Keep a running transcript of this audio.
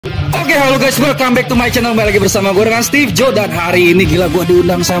Oke, halo guys, welcome back to my channel. Kembali lagi bersama gue dengan Steve Joe. Dan hari ini gila, gue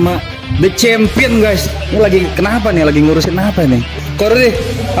diundang sama The Champion guys. Ini lagi kenapa nih? Lagi ngurusin apa nih? Ko Rudy,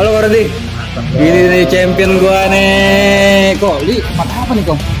 halo Ko Rudy. Ini nih champion gue nih. Kok, ini tempat apa nih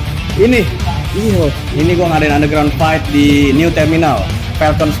kok? Ini gue ngadain underground fight di New Terminal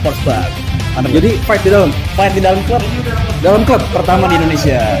Falcon Sports Bar. Jadi fight di dalam? Fight di dalam klub. Dalam klub? Pertama di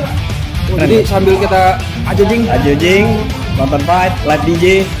Indonesia. Jadi sambil kita ajojing, nonton fight, live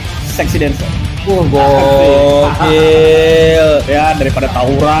DJ, sexy dancer. Gokil. Ya daripada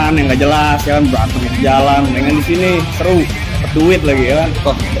tawuran yang nggak jelas ya kan, berantem di jalan, mendingan di sini seru, dapet duit lagi ya kan.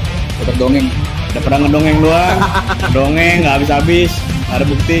 Kok dapat dongeng? Daripada ngedongeng doang, dongeng nggak habis-habis, ada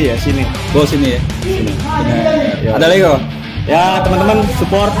bukti ya sini. Sini ya. Sini. Ya. Ada lagi kok? Ya teman-teman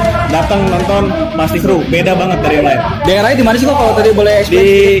support, datang nonton pasti seru, beda banget dari yang lain. Daerahnya di mana sih kok kalau tadi boleh explain?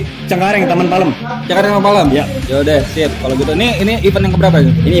 Di Cengkareng, Taman Palem. Cengkareng Taman Palem. Ya. Yaudah, sip. Kalau gitu ini event yang keberapa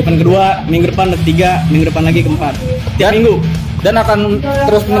ini? Ini event kedua, minggu depan ketiga, minggu depan lagi keempat. Tiap minggu. Dan akan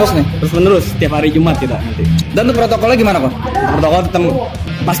terus menerus nih. Terus menerus setiap hari Jumat kita nanti. Dan untuk protokolnya gimana kok? Protokol tetap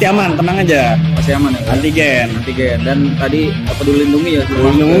pasti aman, tenang aja. Pasti aman ya. Antigen. Dan tadi peduli lindungi ya.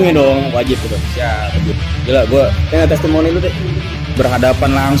 Lindungi dong, wajib itu. Siap. Gila, gue Testimoni lu deh.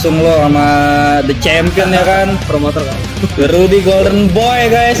 berhadapan langsung lo sama The Champion ya kan, Promotor kan. The Rudy Golden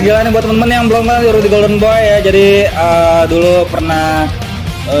Boy guys. Gila nih buat temen-temen yang belum kenal The Rudy Golden Boy ya. Jadi dulu pernah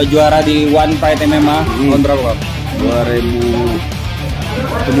juara di One Fight MMA tahun berapa kok?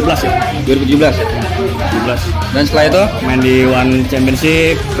 2017 ya. 2017 ya. 17. Dan setelah itu Main di One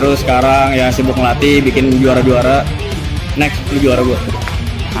Championship, terus sekarang ya sibuk ngelatih, bikin juara-juara. Next lu juara gua.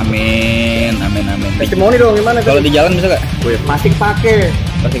 amin. Testimoni dong gimana? Kalau di jalan bisa gak? Pasti pakai.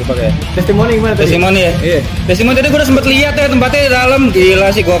 Pasti kepake ya. Testimoni gimana tadi? Testimoni ya? Iya. Testimoni tadi gue udah sempet lihat ya tempatnya di dalam. Gila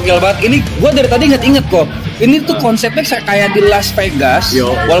sih, gokil banget. Ini gue dari tadi inget kok. Ini tuh konsepnya kayak di Las Vegas.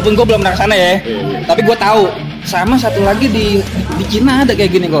 Yo. Walaupun gue belum pernah kesana ya. Tapi gue tahu. Sama satu lagi di Cina ada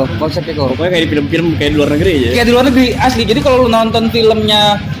kayak gini kok konsepnya kok. Pokoknya kayak di film-film kayak di luar negeri aja. Kayak di luar negeri asli. Jadi kalau lu nonton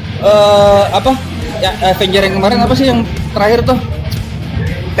filmnya apa? Ya Avenger yang kemarin apa sih yang terakhir tuh?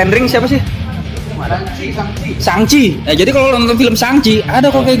 Ten Ring siapa sih? Shang-Chi. Nah, jadi kalau nonton film Shang-Chi ada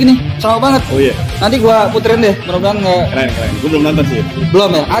kok kayak gini. Sama banget. Oh iya. Nanti gua puterin deh. Mudah-mudahan nggak. Keren. Gue belum nonton sih.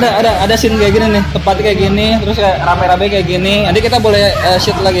 Belum ya? Ada scene kayak gini nih. Tempatnya kayak gini, terus kayak rame-rame kayak gini. Nanti kita boleh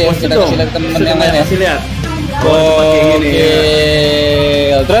shoot lagi ya. Kita kasih lihat temen-temen yang lain ya. Kasih lihat. Oke.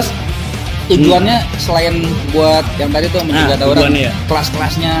 Terus tujuannya selain buat yang tadi tuh menjaga tawuran, tujuannya ya.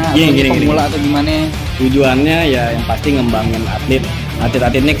 kelas-kelasnya Gini. pemula atau gimana? Tujuannya ya yang pasti ngembangin atlet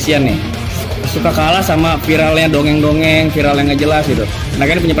next year nih. Suka kalah sama viralnya dongeng-dongeng, viral yang nggak jelas gitu.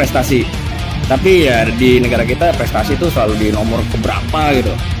 Mereka ini punya prestasi. Tapi ya di negara kita prestasi itu selalu di nomor keberapa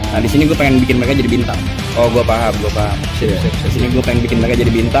gitu. Nah di sini gue pengen bikin mereka jadi bintang. Oh, gue paham. Di sini gue pengen bikin mereka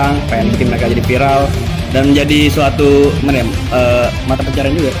jadi bintang, pengen bikin mereka jadi viral dan menjadi suatu mata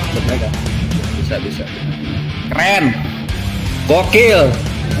pencarian juga buat mereka. Bisa. Keren. Gokil.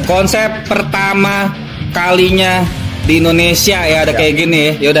 Konsep pertama kalinya di Indonesia ya ada kayak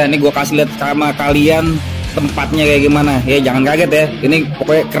gini ya. Yaudah ini gue kasih lihat sama kalian tempatnya kayak gimana. Ya jangan kaget ya. Ini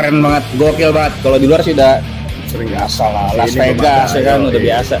pokoknya keren banget, gokil banget. Kalau di luar sih udah sering biasa lah, Las Vegas ya kan udah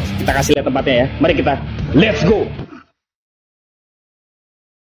biasa. Kita kasih lihat tempatnya ya. Mari kita let's go.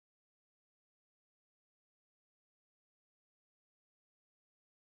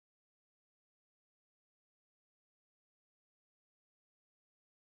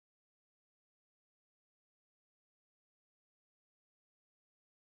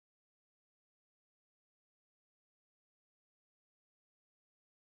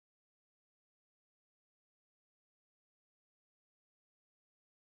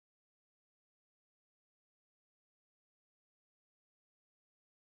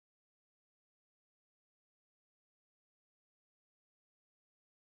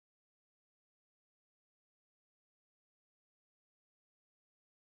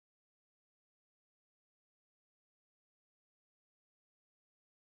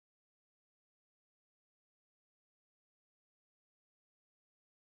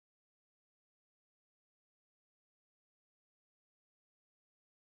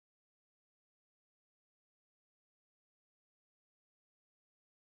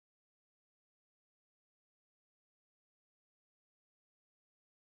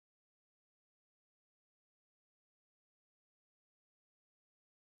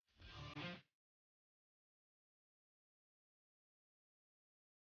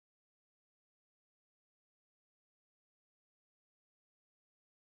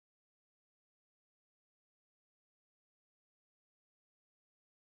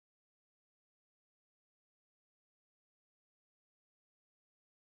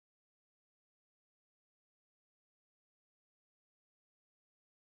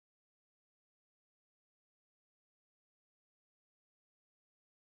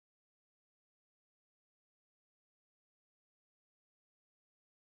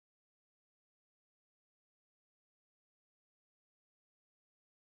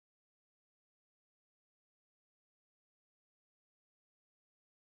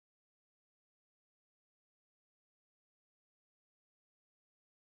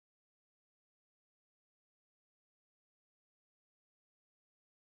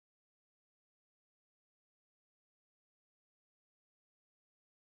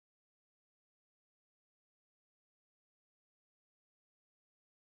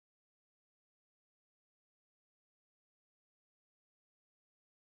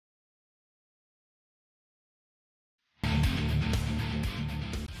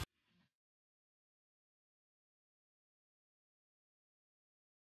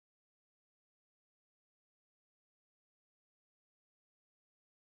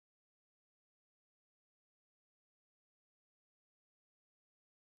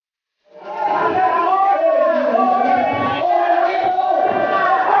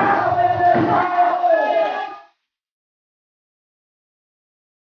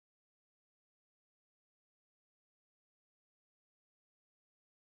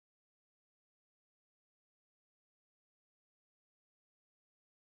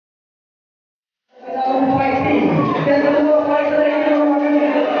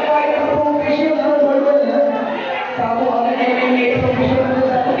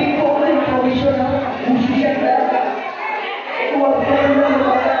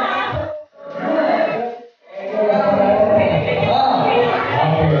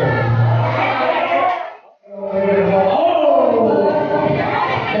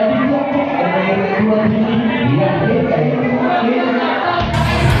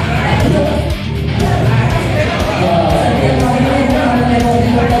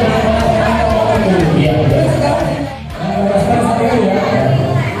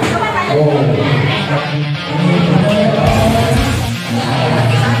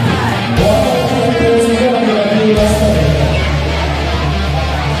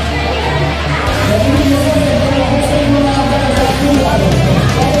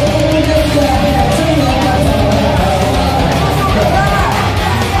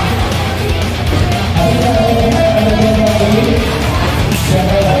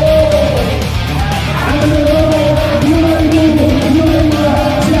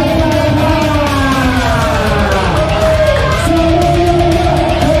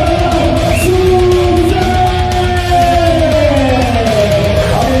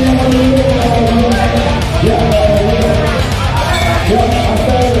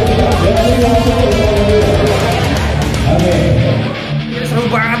 Seru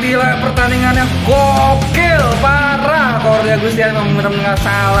banget, gila, pertandingannya gokil parah. Kalau Agustian memang benar-benar nggak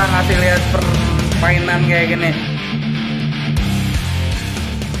salah ngasih lihat permainan kayak gini.